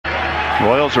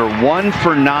Royals are 1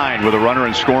 for 9 with a runner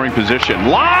in scoring position.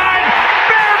 Line!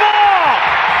 Fair ball!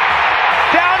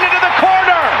 Down into the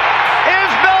corner!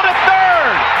 Isbell to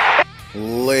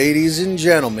third! Ladies and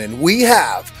gentlemen, we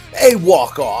have a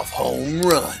walk-off home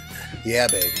run. Yeah,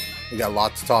 baby. We got a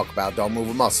lot to talk about. Don't move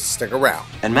a muscle. Stick around.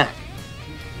 And Matt,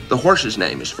 the horse's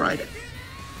name is Friday.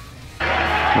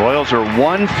 Royals are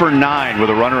 1 for 9 with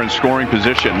a runner in scoring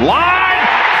position. Line!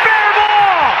 Fair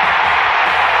ball!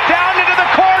 Down into the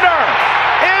corner!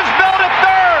 Isbell to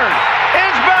third!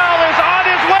 Isbell is on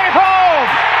his way home!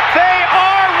 They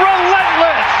are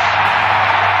relentless!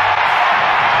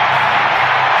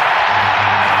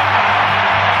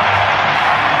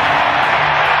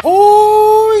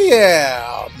 Oh,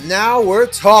 yeah. Now we're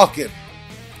talking.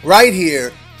 Right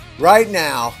here, right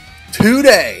now,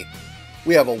 today,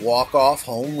 we have a walk-off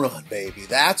home run, baby.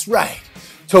 That's right.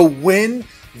 To win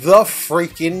the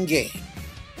freaking game.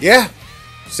 Yeah,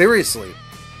 seriously.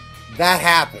 That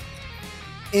happened.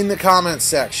 In the comments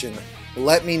section,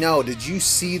 let me know. Did you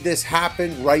see this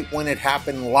happen right when it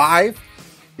happened live?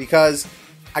 Because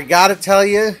I gotta tell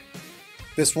you,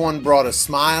 this one brought a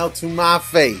smile to my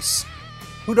face.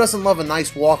 Who doesn't love a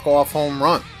nice walk-off home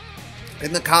run?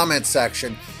 In the comments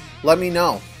section, let me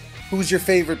know. Who's your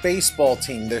favorite baseball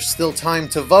team? There's still time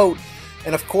to vote.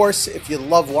 And of course, if you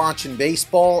love watching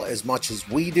baseball as much as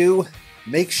we do,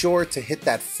 make sure to hit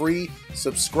that free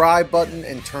subscribe button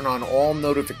and turn on all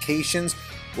notifications.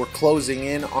 We're closing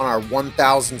in on our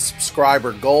 1,000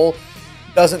 subscriber goal.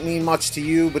 Doesn't mean much to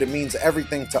you, but it means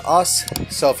everything to us.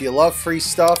 So if you love free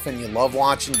stuff and you love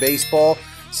watching baseball,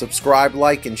 subscribe,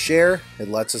 like, and share. It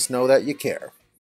lets us know that you care.